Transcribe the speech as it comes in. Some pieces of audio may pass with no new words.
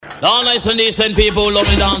All nice and decent people who love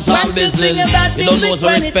the dancehall business. You don't know so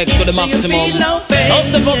respect to the maximum. Don't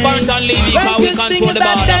step up and leave because we control the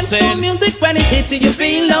border scene. Music when it hits you, you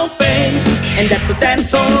feel no pain. And that's a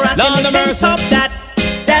dancehall rock. Lord of mercy. That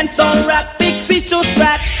dancehall rock, big features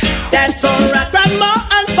rock. Dancehall rock, grandma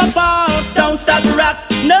and papa, don't stop rock,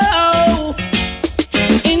 no.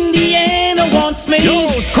 Indiana wants me, yo,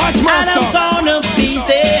 Scratch and Master. I'm gonna be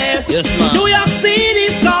there. Yes, man. New York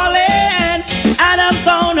City's calling, and I'm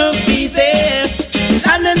gonna be there.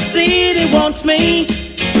 London City wants me,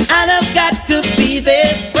 and I've got to be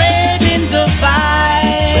there. Spreading the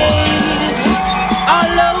vibe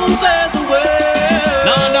all over the world.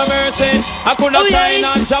 Lord of mercy, I could have signed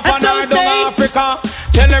on Japan or down Africa.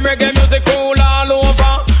 Tell them reggae music rule all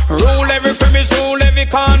over. Rule every premise, rule every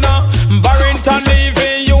corner. Barrington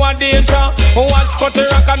leaving, you a danger. Watch cut the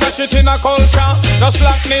rock and dash it in a culture. No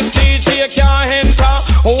slackness, DJ can't enter.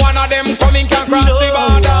 One of them coming can cross the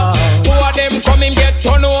border. Two of them coming get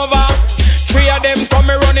turned over. Three of them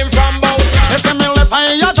coming running from bout. If me left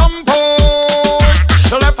eye ya jump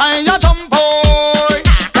boy, left eye ya jump boy.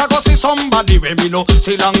 I go see somebody when me no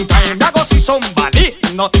see long time. I go see somebody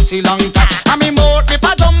no see long time. I me more if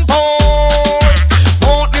I jump boy,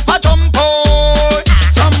 more if I jump boy.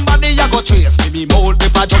 Somebody ya go chase me more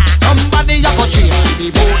if I jump. Somebody ya go chase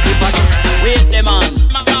me more if I jump. Wait the man,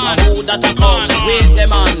 who that a come? Wait the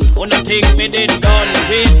man, who no think me did done?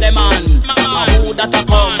 Wait the man, who that a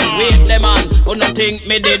come? Wait the man, who no think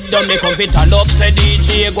me did done? Me come fit turn up, say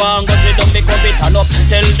DJ go and go sit down. Me come fit turn up,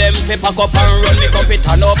 tell them fi pack up and run. Me come fit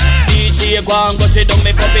turn up, DJ go and go sit down.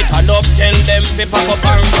 Me come fit turn up, tell them fi pack up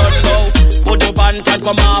and run now. Put up and chat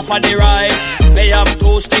come off of the right. They have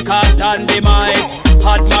two stick hard and the mic.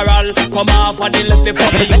 Admiral come off of the left before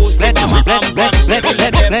they use the hammer and box.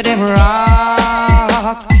 Let them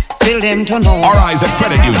rock, till them turn over. Our Isaac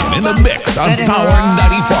Credit Union in the mix on Power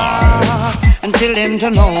 95. Until them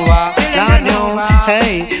turn over, Lord no,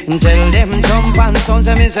 hey. Until them jump and sound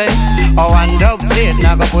say me say, oh and dub plate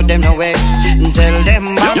now go put them away. Until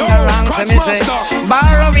them bang around say me say,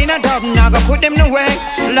 borrow in a dub now go put them away.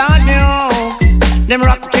 Lord no, them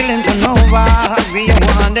rock till them turn over. We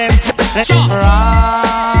want them, let them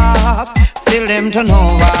rock till them turn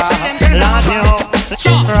over. Lord no,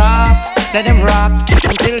 rock, let them rock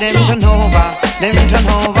until them turn over. Them turn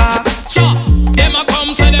over. Them a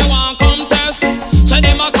come say they want contest. Say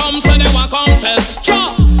them a come say they want contest.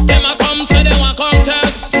 Them a come say they want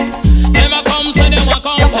contest. Them a come say they want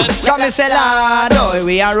contest. Come and say Lord, oh,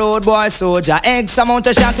 we a road boy soldier. X amount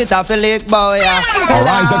of shot it off a lick boy. Our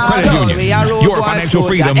Isaac Credit Union, your financial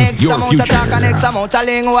freedom, your future. X amount of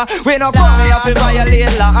lingua. We no come here to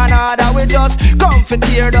violate law and order. We just come for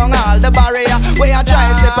tear down all the barrier. We a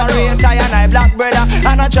try separate I and I black brother,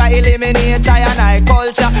 and I try eliminate I and I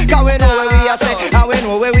culture. Cause we know where we a say and we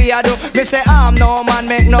know where we a do. Me say I'm no man,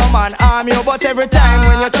 make no man arm you. But every time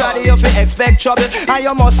when you try to, you fi expect trouble, and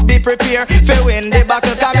you must be prepared for win the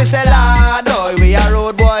battle. Cause me say Lord, oh, we a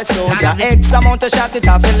road boy soldier. X amount of shot it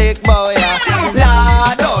off a lick boy.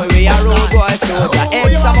 Lord, oh, we a road boy soldier.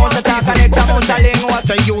 X amount of talk and X amount of lingua.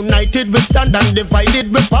 Say united we stand and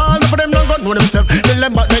divided we fall. For them not gun for themselves, till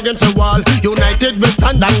them back against the wall. United we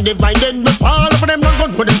stand and divided we fall. For them not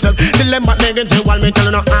gun for themselves, till them back against the wall. Me tell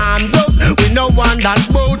you no arm those, we no want that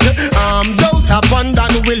boat. Those have fun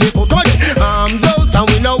that we live out. Those and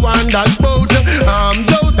we no want that boat.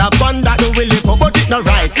 Those have fun that we live out. But it's not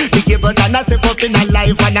right. The cable can step up in a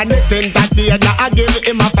life and the next entertainer I give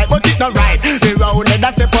him a fight. But it's not right. The round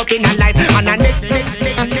that step up in a life and the next.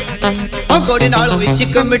 गोड़ी नाल भी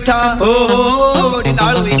चिक मिठा गोड़ी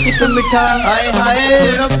नाल भी चिक मिठा हाय हाय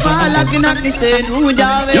रब्बा लगना किसे नू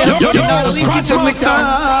जावे गोड़ी नाल भी चिक मिठा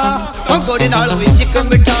गोड़ी नाल भी चिक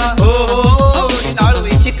मिठा गोड़ी नाल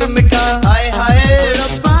भी चिक मिठा हाय हाय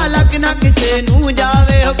रब्बा लगना किसे नू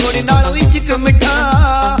जावे गोड़ी नाल भी चिक मिठा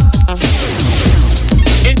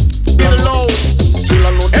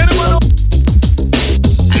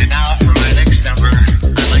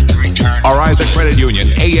Our Isaac Credit Union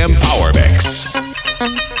AM Power Mix.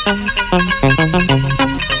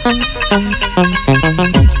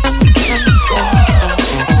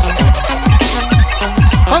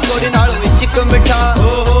 गोड़ी नाल भी चिक मिठा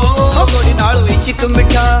गोड़ी नाल भी चिक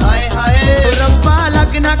मिठा हाय हाय रब्बा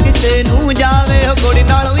लगना किसे नू जावे गोड़ी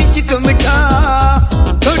नाल भी चिक मिठा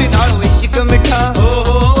गोड़ी नाल भी चिक मिठा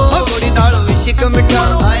गोड़ी नाल भी चिक मिठा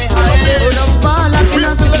हाय हाय रब्बा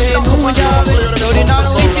लगना किसे नू जावे गोड़ी नाल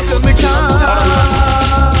भी चिक मिठा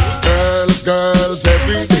Girls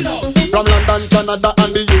everything from London, Canada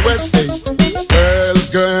and the USA.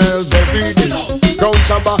 Girls everything. Crown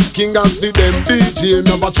Shabba never king as the them DJ.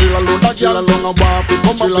 Never chill a load of girl along a bar.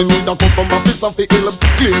 Come chill and need a customer piece of the hill.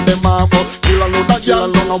 Clear them off. Chill a load of girl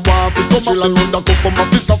along a bar. Come chill and need a customer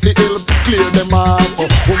piece of the hill. Clear them off.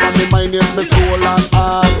 Woman in my name, my soul and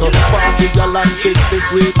heart. Party girl and take the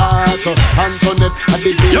sweetheart. Antoinette at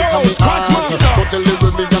the gate. Yo, Scratch Master. But tell the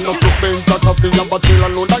women and not to faint. Cause the number chill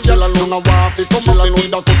and load of girl along a bar. Come chill and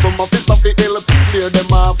need a customer piece of the hill. Clear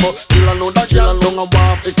them off. Chill and load of girl along a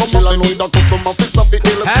bar. Come chill and need a customer piece of the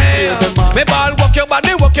hill. Clear them off. Me ball, work your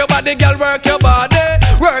body, girl, work your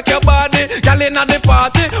body, girl inna the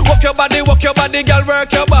party. Work your body, girl,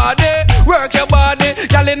 work your body,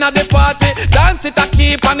 girl inna the party. Dance it a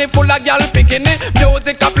keep and it full of girl picking it.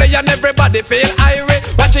 Music a play and everybody feel irate.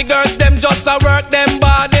 Watch the girls them just a work them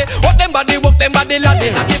body, work them body, lad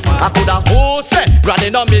inna the party. I coulda who say granny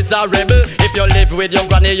no miserable. If you live with your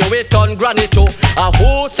granny, you will turn granny too.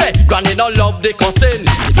 Who say granny no love the cousin?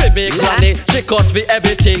 Fi me granny, she cost me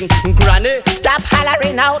everything. Granny, stop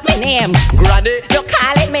hollering out my name. Granny, you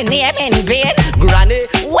calling me name in vain. Granny,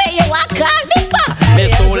 where you a call me for? Me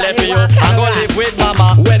soon left you, I go live with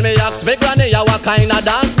mama. When me ask me granny, what kind of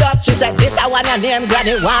dance that? She said this I want your name,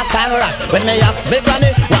 granny walk and rock. When me ask me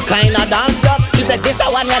granny, what kind of dance that? She said this I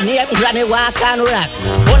want your name, granny walk and rock.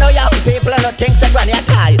 Who know young people and no things that granny a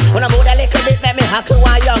tie. When I move a little bit, make me hackle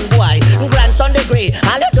one young boy. Grandson degree,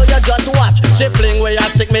 all you do you just watch. She fling where you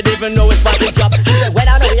stick me, even know it's body drop. She said where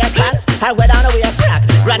down your pants, or where down your frack.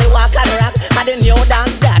 Granny walk and rock, and the new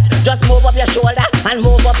dance that. Just move up your shoulder and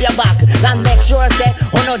move up your back. And make sure say,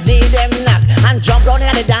 who no need them knock. And jump round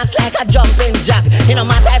in the dance like a jumping jack. You know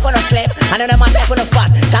matter if you no sleep, and you no matter if you no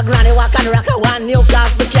fat. Cause granny walk and rock, one new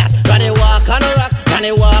calf the cat. Granny walk and rock,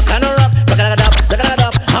 granny walk and rock. Look at that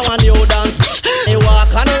up, I want you dance. Granny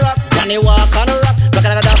walk and rock, granny walk and rock. Look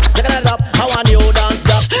at that up, I want you dance.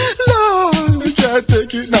 Lord, we can't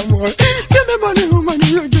take it no more. Give me money, woman,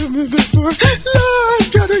 you give me before. Lord,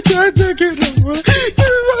 God, I can't take it no more. Give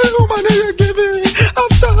me money, woman, you give me.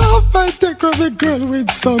 After half, I take off the girl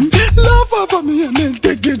with some. Laugh over me and then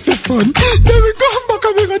take it for fun. Then we come back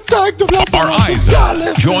and we go talk to blast. Our eyes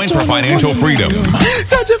join for financial freedom.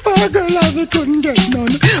 Searching for a girl and we couldn't get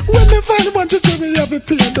none. When we find one, she say we have a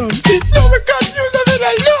pay done. Now we confuse them and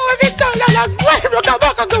I know every time I like, why we come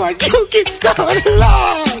back and go and you kickstart.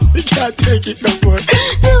 Lord, we can't take it no more.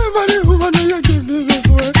 Give me money, woman, and you give me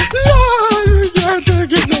before. Lord, we can't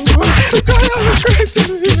take it no more. Because I'm afraid to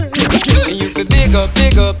be here. You feel big up.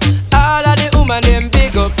 All of the woman them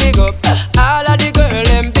big up. All of the girl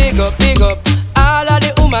them big up. All of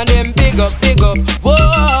the woman them big up. Whoa,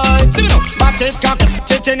 see me now. Batches cocks,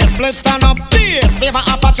 chicken is split, stand up. Bass, favor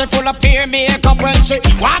Apache full of peer makeup. When she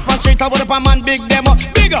walk on street, I would up a man big demo.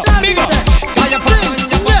 Big up. Fire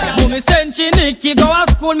for me send she Nicky go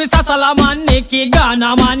to school, me say Salaman Nicky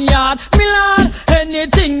Ghana man yard. Me lad,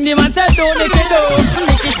 anything the man say do Nicky do.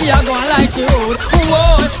 Nicky she a go like she would.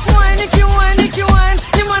 Why Nicky wine?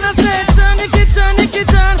 The man a say turn Nicky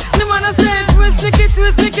turn. The man a say twist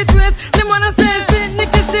Nicky twist. The man a say sit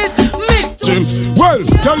Nicky sit. Well,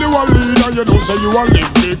 tell you a leader, you don't say you a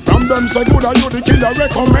live big. From them say good are you the killer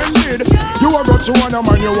recommended. You a got to want a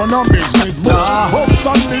man, you want a business. Hope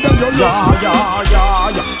suddenly then you lost.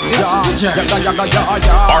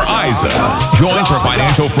 Our eyes join for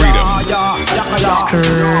financial freedom.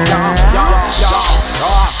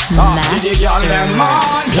 See the girl them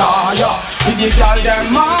man, See the girl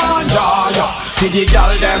them man, See the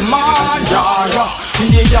girl them man, See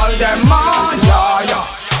the girl them man,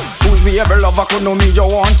 we ever love a could know me you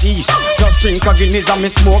want tease. Just drink a Guinness and me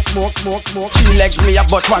smoke. 3 legs me a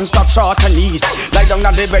but one stop short and ease. Lie down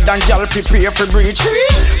on the bed and girl prepare for breach.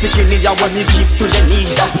 Bikini ya when me give to the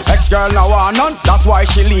knees. Ex-girl now want none, that's why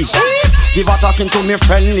she leave. Give a talking to me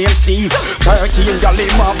friend named Steve. 13 girl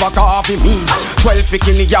him have a coffee me. 12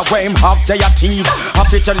 bikini ya where him have their teeth. Have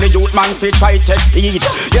to tell the youth man fi try take heed.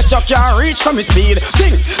 Yes you can't reach to me speed.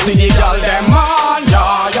 Sing, see the girl them man,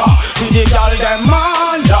 See the girl them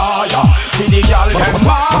man, See the girl them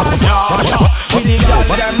man, See the girl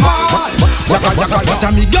them man.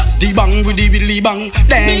 Yaka me got the bang with the billy bang.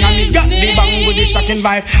 Dang and me got the bang with the shocking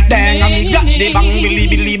vibe. Dang and me got the bang with the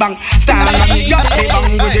billy bang. Stand and me got the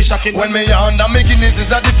bang with the shocking. When me under making this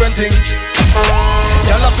is a different thing.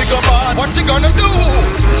 Y'all have to go bad, what you gonna do?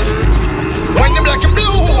 When the black and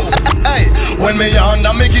blue. Hey, when me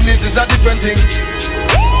under making this is a different thing.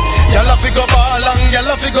 Y'all have to go ball and y'all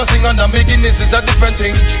have to go sing on the beginning is a different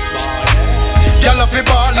thing. Y'all have to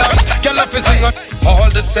ball and y'all have to sing on. All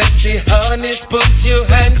the sexy honeys, put your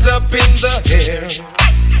hands up in the air.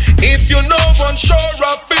 If you know one sure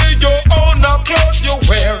I feel your own clothes you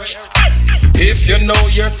wear. If you know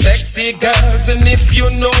you're sexy girls and if you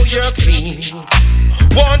know you're clean,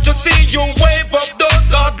 Want to see you wave up those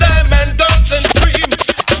goddamn and dance and scream.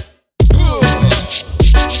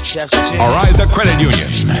 Ariza Credit Union.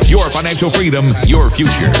 Your financial freedom, your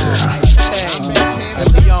future.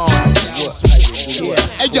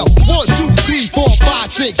 Hey yo, 1, 2, 3, 4, 5,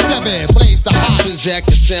 6, 7. Blaze the hot. Transact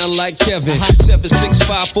to sound like Kevin.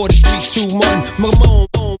 765 4321.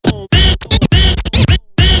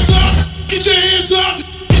 Get your hands up.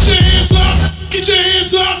 Get your hands up. Get your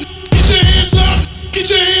hands up. Get your hands up. Get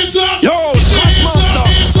your hands up. Yo, Scratch Master.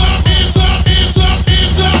 Hands up. Hands up. Hands up.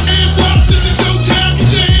 Hands up. Hands up. This is your time.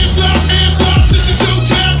 Get your hands up. Hands up. This is your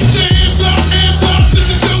time. Get your hands up. Hands up. This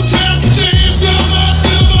is your time. Get your hands up.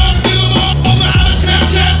 Get 'em up. Get 'em up. All the out of town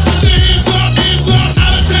cats. Get your hands up. Hands up.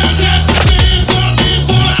 Out of town cats. Get your hands up. Hands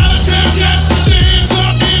up. Out of town cats. Get your hands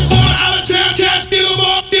up. Hands up. Out of town cats. Get 'em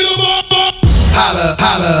up. Get 'em up. Holla,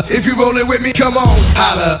 holla, if you rollin' with me, come on.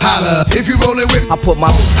 Holla, holla, if you rollin' with me. I put my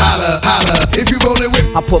holla, holla, if you rollin' with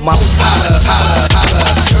me. I put my holla, holla, holla.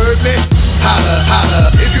 Heard me? Holla, holla,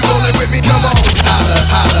 if you rollin' with me, come on. Holla,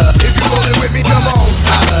 holla, if you rollin' with me, come on.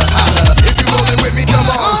 Holla, holla, if you rollin' with me, come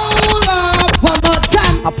on. Hold up, one more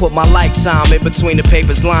time. I put my lifetime in between the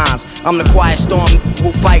paper's lines. I'm the quiet storm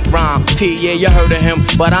who fight rhyme. P, yeah, you heard of him,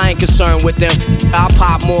 but I ain't concerned with them. I'll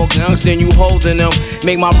pop more guns than you holding them.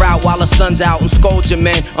 Make my route while the sun's out and scold your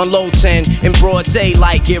men. Unload 10 in broad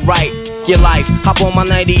daylight, get right. Your life, hop on my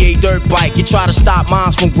 98 dirt bike. You try to stop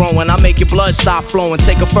minds from growing, I make your blood stop flowing.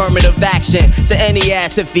 Take affirmative action to any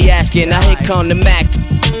ass if he asking. Now here come the Mac.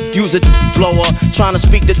 Use a blower, trying to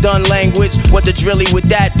speak the done language. What the drilly with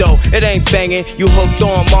that though? It ain't banging. You hooked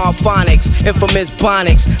on Marphonics, infamous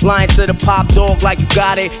Bonics. Lying to the pop dog like you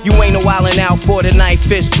got it. You ain't no wildin' out for the night.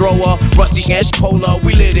 Fist thrower, rusty ash cola,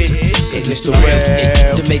 we lit it. Is this the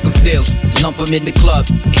real to make them feel? Lump them in the club,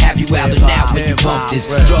 have you out and out when you bump this.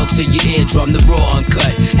 Drugs to your eardrum, the raw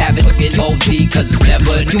uncut. Have it looking OD, cause it's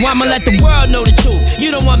never. You I'ma let the world know the truth.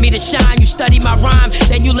 You don't want me to shine, you study my rhyme.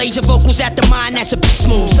 Then you laser vocals at the mind, that's a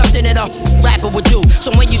move. Something that a rapper would do. So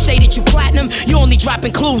when you say that you platinum, you only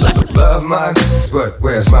dropping clues. I love my but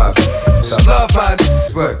where's my I love my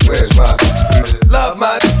but where's my love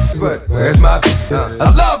my but where's my I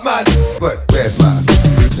love my but where's my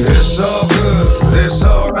it's so good, it's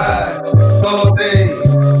alright. All day,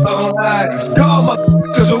 all night. Y'all my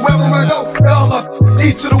cause wherever I go, y'all my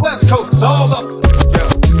east to the west coast, it's all up.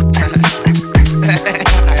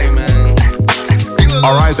 Hey man.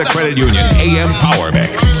 Ariza Credit Union AM Power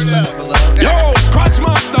Mix. Yo, Scratch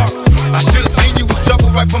Master. I should've seen you was trouble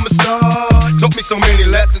right from the start. Taught me so many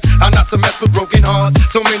lessons, how not to mess with broken hearts.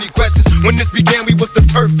 So many questions. When this began, we was the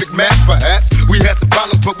perfect match. Perhaps we had some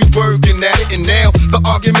problems, but we working at it. And now the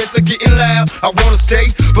arguments are getting loud. I wanna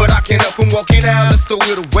stay, but I can't help from walking out. Let's throw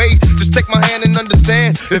it away. Just take my hand and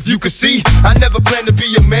understand. If you could see, I never planned to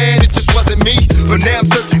be a man. It just wasn't me. But now I'm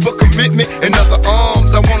searching for commitment and other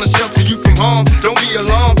arms. I wanna shelter you from harm. Don't be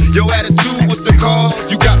alarmed. Your attitude was the cause.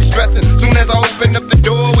 You got me stressing. Soon as I open up the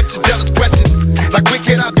door with your jealous questions. Like where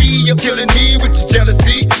can I be? You're killing me with your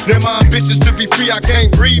jealousy. Now my ambitions to be free, I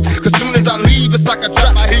can't breathe. Cause soon as I leave, it's like a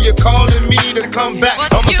trap. I hear you calling me to come back.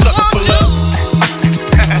 I'm a sucker for love.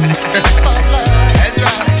 That's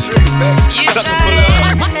right, true, baby. Sucker for love.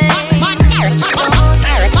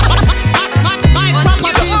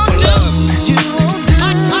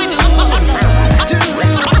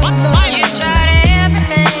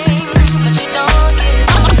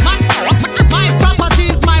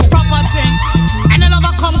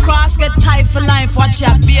 For life, watch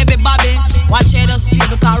your baby Bobby. Watch it just speak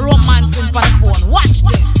because romance in for the phone. Watch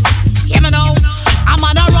this. Hear me now. I'm a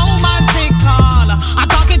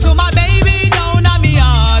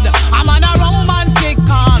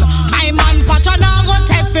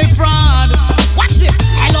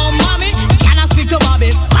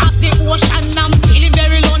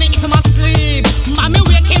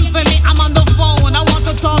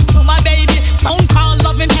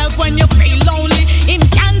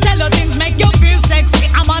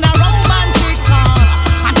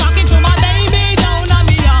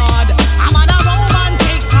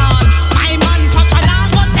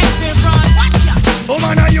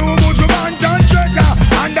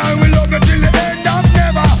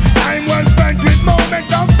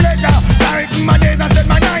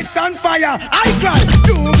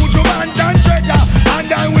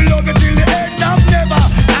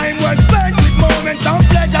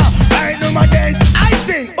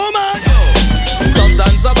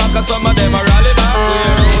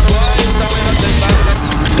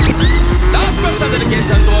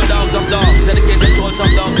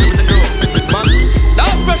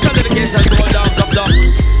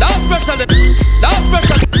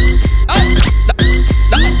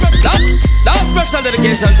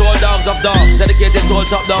Dedication to all dogs of dogs. Dedicated to all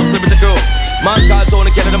top dogs, Liberty Crew. Man called Tony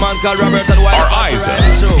Kennedy, man called Robert and White. Our ISA,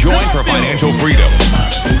 join for financial freedom.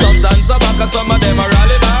 Sometimes some back, some of them are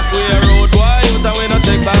rally back. We a road boy, youth and we no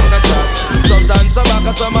take back no chat. Sometimes some back,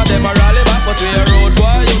 some of them are rally back. But we a road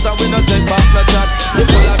boy, youth and we no take back no chat. You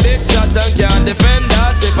full of big chat and can't defend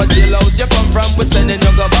that. If a jailhouse you come from, we sending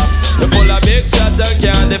you go back. You full of big chat and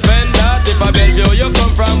can't defend that. If a Bellevue you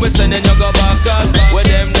come from, we sending you go back. Cause with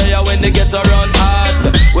them there when they get around hot.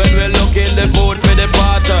 When we look in the food for the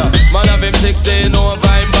potter. Man have him 16 over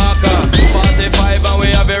him back. 45 and we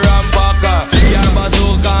have a rampacker. Car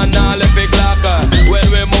bazooka and all if it clacker. When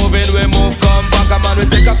we moving, we move come back. Man we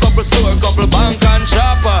take a couple store, couple bank and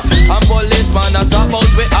shopper. And policeman a top out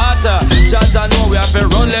we hotter. Judge I know we have to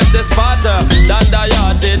run left the spotter. That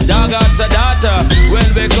diated dog at the data. When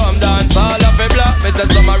we come dance all of a block. Me say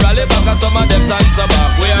some a rally back and some of them dance back.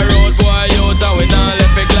 We a road boy youth and we not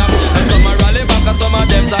left it clap. And some a rally back and some of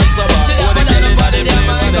them dance back. When they killing at the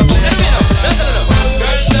place and the place.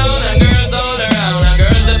 Girls down and girls all around. And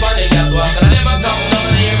girls the body catwalk and them a come down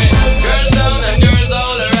and hear me. Girls down and girls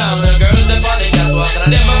all around. And girls the body catwalk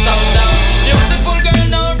and them a come down. Beautiful girl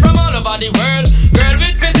now from all over the world. Girl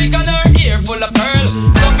with physique and her ear full of pearl.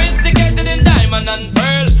 Sophisticated in diamond and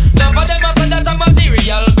pearl. Love for them a say that a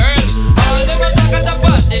material girl. All them a talk at a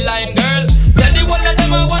body line girl. Tell the one of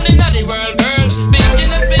them a one in the world girl.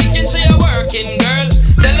 Speaking and speaking she a working girl.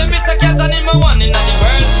 Tell him Mr. Cat and him a one in the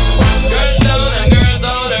world. Girls down and girls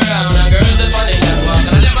all around. And girls the body catwalk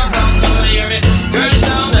and them a come down to hear me. Girls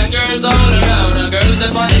down and girls all around. And girls the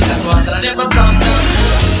body catwalk and them a come down.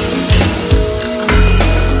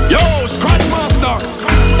 Yo, Scratch Master.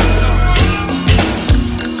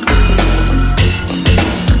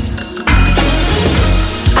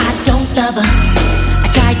 I don't love her. I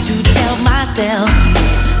try to tell myself,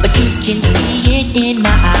 but you can see it in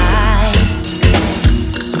my eyes.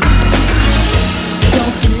 So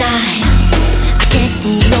don't deny, I can't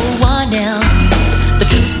fool no one else. The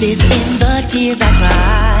truth is in the tears I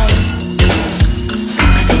cry.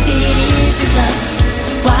 'Cause if it isn't love,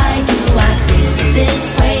 why do I feel this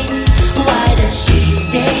way? Why does she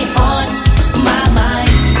stay on my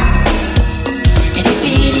mind? And if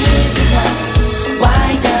it isn't love,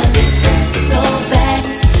 why does it hurt so bad?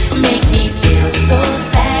 Make me feel so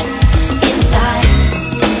sad inside.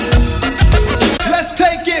 Let's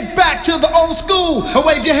take it back to the old school.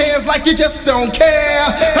 Wave your hands like you just don't care.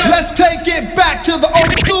 Let's take it back to the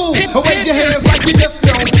old school. Wave your hands like you just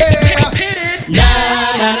don't care. Na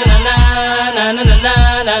na na na na na na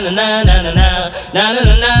na na na na na na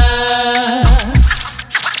na na.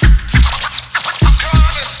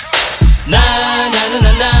 Na na na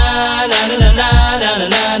na na na na na na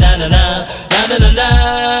na na na na na na.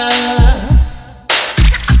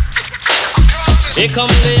 Here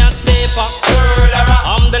come the hot stepper.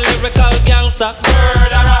 I'm the lyrical gangster.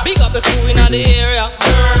 Big up the crew in the area.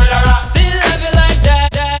 Still love you like that.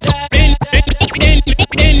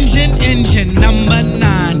 Engine number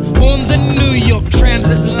 9 on the New York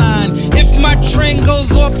Transit line. If my train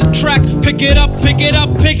goes off the track, pick it up, pick it up,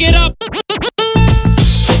 pick it up.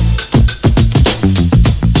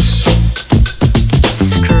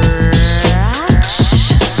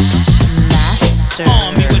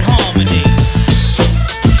 Army with harmony.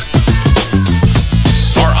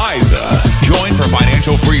 Our ISA, join for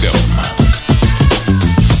financial freedom.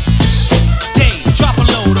 Dave, drop a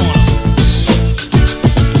load on 'em.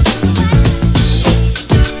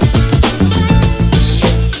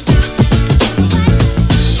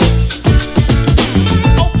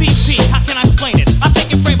 OPP, how can I explain it? I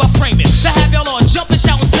take it frame by frame it. To have y'all all jumping,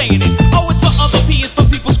 shouting, saying it. O is for other, P is for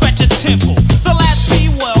people scratch a temple. The last P,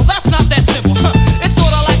 well, that's not that simple. Huh. It's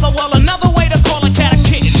sorta like a well, another way to call a cat a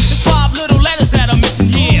kitten. It's 5 little letters that are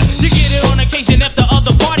missing, yeah. You get it on occasion if the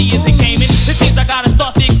other party isn't gaming. It seems I gotta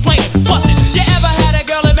start to explain it. Bust it. You ever had a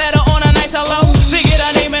girl that met her on a nice hello? They get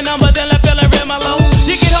her name and number, then left feeling real mellow.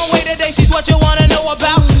 You get home wait today, she's what you wanna know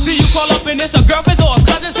about. Do you call up and it's a girlfriend's or a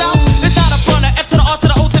cousin's house? It's not a front, a F to the R to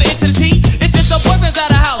the O to the N to the T. It's just a boyfriend's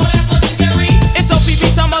at a house. It's OPP,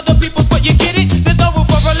 time other people's, but you get it. There's no room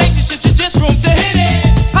for relationships, it's just room to hit it.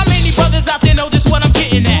 How many brothers out there know just what I'm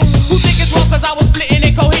getting at? Who think it's wrong cause I was splitting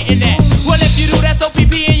and co-hitting that? Well, if you do, that's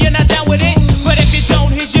OPP and you're not down with it. But if you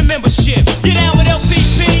don't, here's your membership. You down with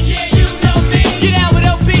LPP? Yeah, you know me. You down with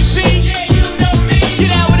LPP? Yeah, you know me. You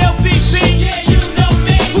down with LPP? Yeah, you know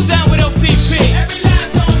me. Who's down with LPP? Every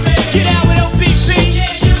last on me. You down with LPP?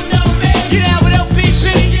 Yeah, you know me. You down with LPP?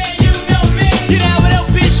 Yeah, you know me. You down with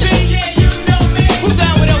LPP? Yeah, you know me. Who's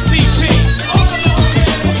down with LPP?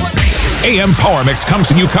 AM Power Mix comes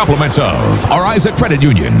to you compliments of our ISA Credit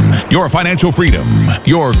Union. Your financial freedom,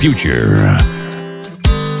 your future.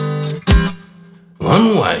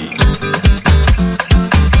 One way.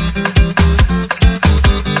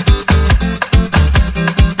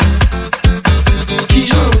 Qui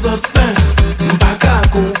j'en zot fait, m'pas qu'à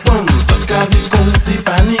comprendre, zot qu'à vivre comme si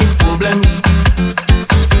pas ni problème.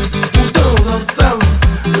 Pourtant zot savent,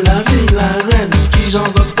 la vie la reine, qui j'en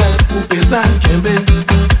zot fait pour pésan kembe.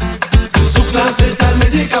 Souk là c'est ça le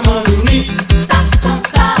médicament nous ni.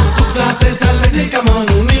 Souk là c'est ça le médicament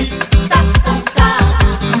nous ni.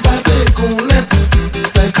 M'pas te connaître,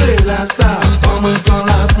 c'est que là ça, pas moins plan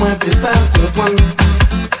là, moins pésan comprendre.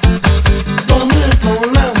 Pas moins plan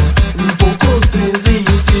là.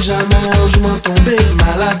 Si jamais je m'en tombé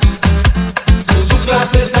malade, sous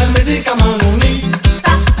classé c'est le médicament nous ni.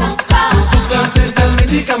 Sous classé c'est le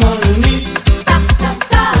médicament nous ni.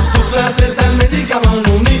 Sous classé c'est le médicament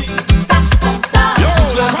nous ni. Sous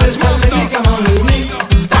classé c'est le médicament nous ni.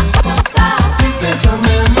 Si c'est ça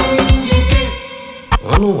même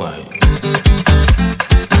on nous ouais.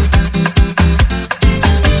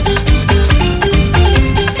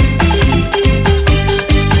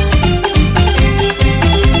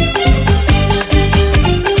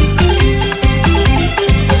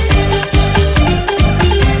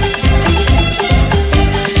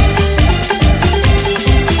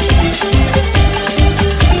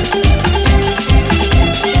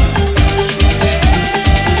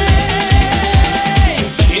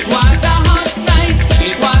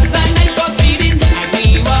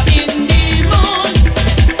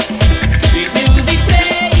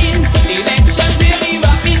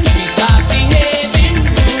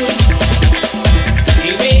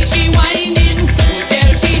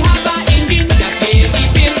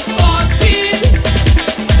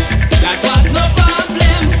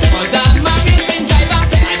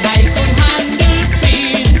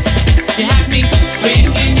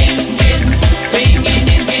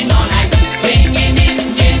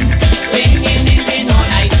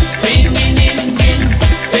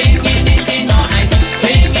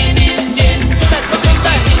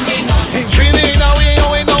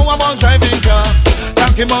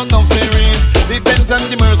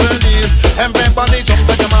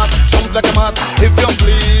 If you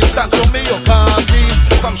please, and show me your countries.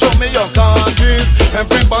 Come show me your countries.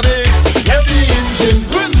 Everybody, let the engine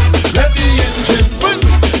run. Let the engine run.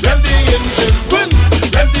 Let the engine run.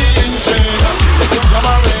 Let the engine run. Check your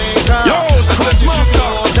carburetor. Yo, Scratch Master.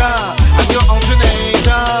 And your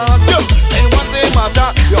alternator. Yo, say what they matter.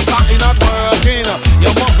 Your car is not working.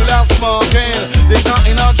 Your muffler is smoking. The car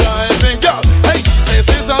is not driving. Yo, hey, say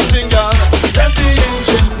something, girl. Let the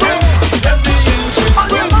engine run. Let the engine run.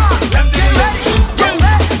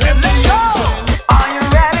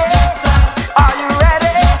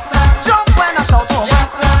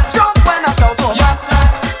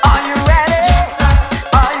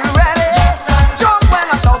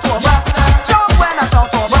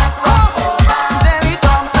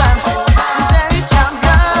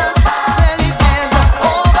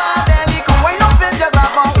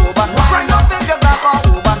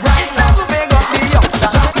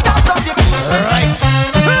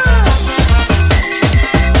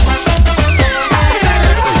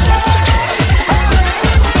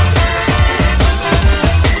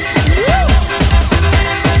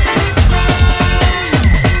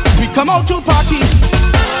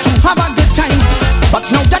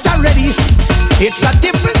 It's a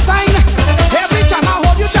different sign. Every time I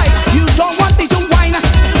hold you tight, you don't want me to whine.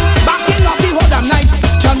 Backing off the whole damn night.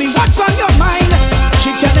 Tell me what's on your mind. She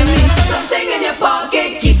telling me something in your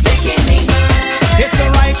pocket keeps sticking me. It's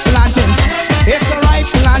alright, planting. It's alright,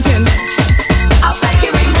 planting. I'll make you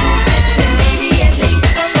remove it immediately.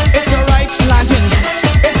 It's alright, planting.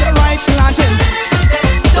 It's alright, planting.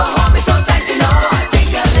 Don't hold me so tight, you know I'll take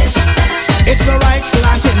a lish. It's alright,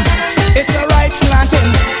 planting. It's alright, planting.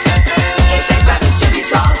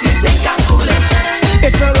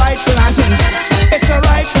 It's alright, planting. It's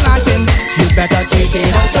alright, planting. You better take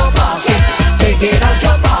it out your pocket. Take it out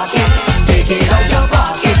your pocket. Take it out your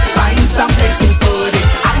pocket. Find some place to put it.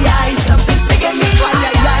 Aye, aye, something sticking me. Aye,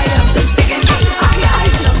 aye, aye, something sticking me. Aye, aye,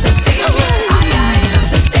 something sticking me. Aye, aye,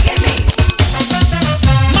 something sticking me.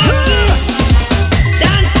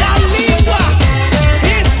 Dance and lingua.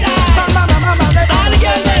 This time. All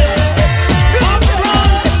together. Up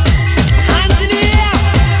front. Hands in the air.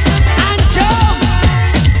 And jump.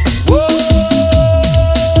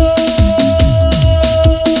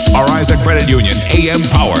 Arise Credit Union AM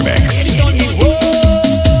Power Mix.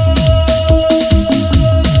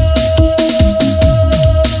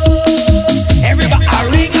 Everybody, a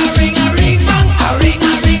ring, bang, a ring,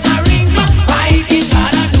 bang. Why it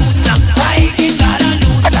gotta do snap? Why it gotta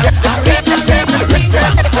do snap? A ring, bang, a ring,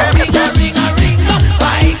 bang.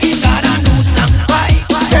 Why it gotta do snap? Why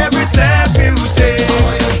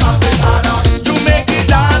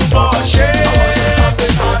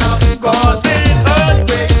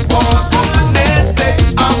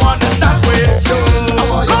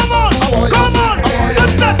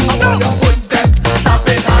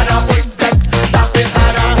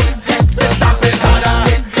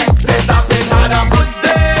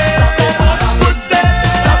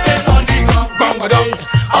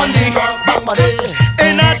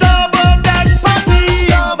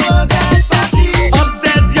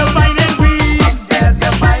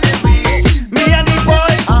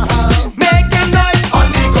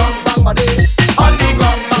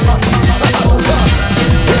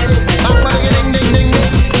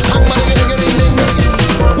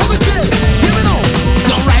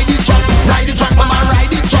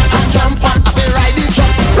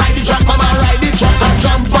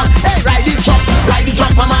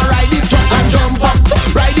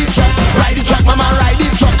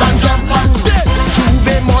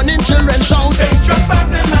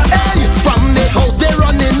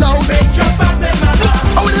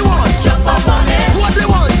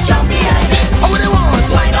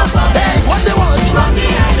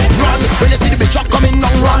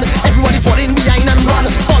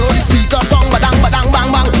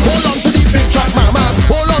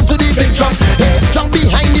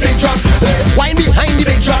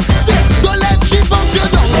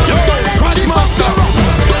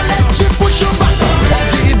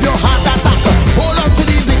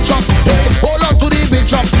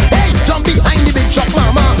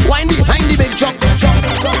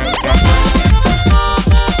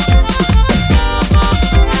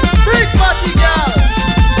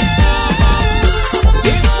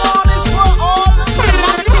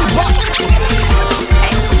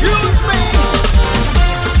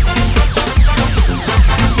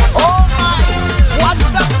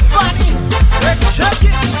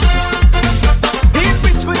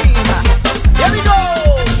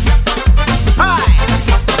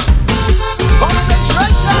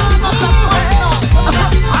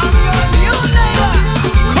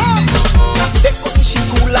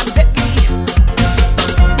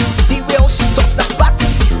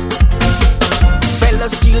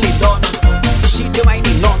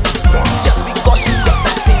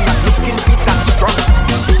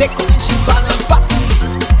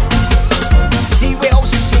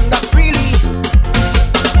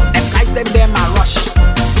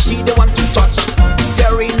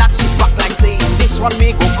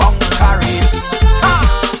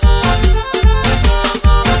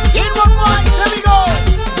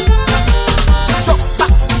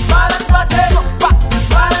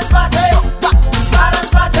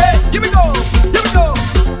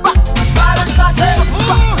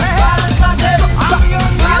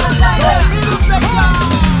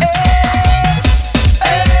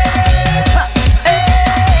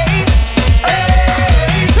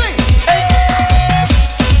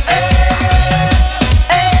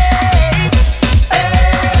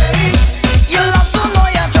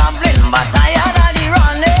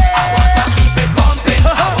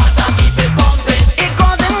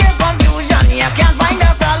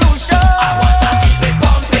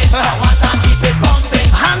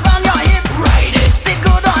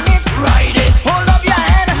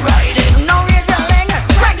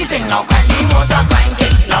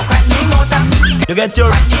get your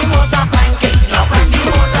crank the motor, crank it, now crank the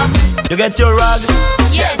motor. You get your rag,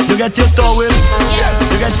 yes. You get your towel, yes.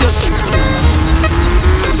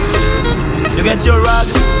 You get your rag,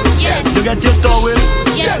 yes. You get your towel,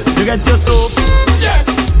 yes. You get your soap, yes.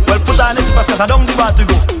 Well, put on this parce que ça don't the bar to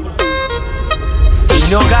go.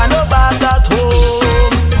 You got no bath at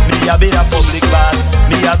home. Me a bit a public bath.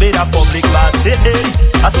 Me a bit a public bath. Hey, hey.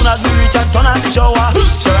 As soon as we reach and turn on the shower,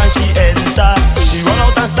 sure and she enter. She run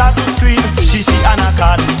out and start to scream. She see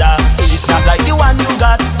anaconda. It's not like the one you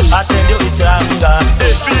got. I tell you it's longer.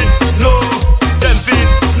 They feel no, them feel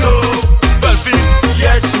no. Well feel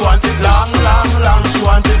yes, she want it long, long, long. She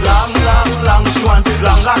want it long, long, long. She want it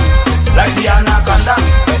long, long. Like the anaconda.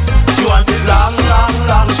 She want it long, long,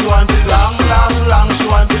 long. She want it long, long, long. She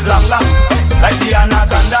want it long, long. Like the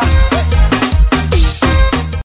anaconda.